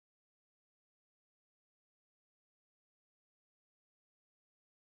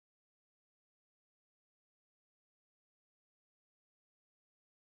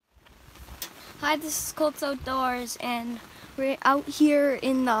Hi, this is Colts Outdoors, and we're out here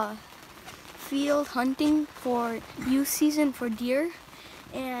in the field hunting for youth season for deer.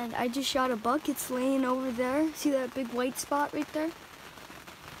 And I just shot a buck. It's laying over there. See that big white spot right there?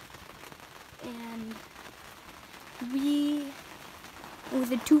 And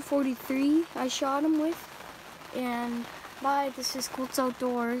with a 243, I shot him with. And bye, this is Colts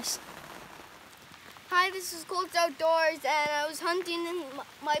Outdoors. Hi, this is Colts Outdoors, and I was hunting in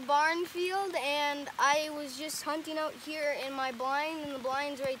my barn field, and I was just hunting out here in my blind, and the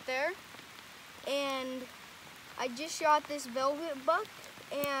blind's right there. And I just shot this velvet buck,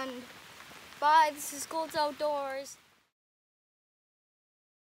 and bye, this is Colts Outdoors.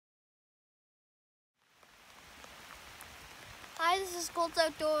 Hi, this is Colts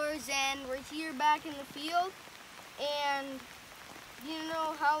Outdoors, and we're here back in the field. And you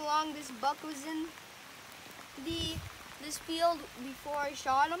know how long this buck was in this field before I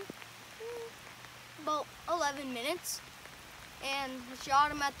shot him? About 11 minutes. And I shot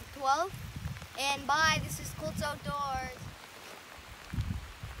him at the 12th. And bye, this is Colts Outdoors.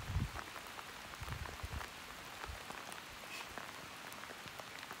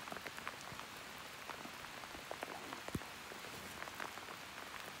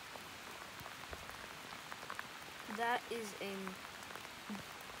 That is a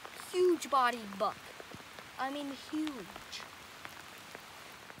huge bodied buck. I mean huge.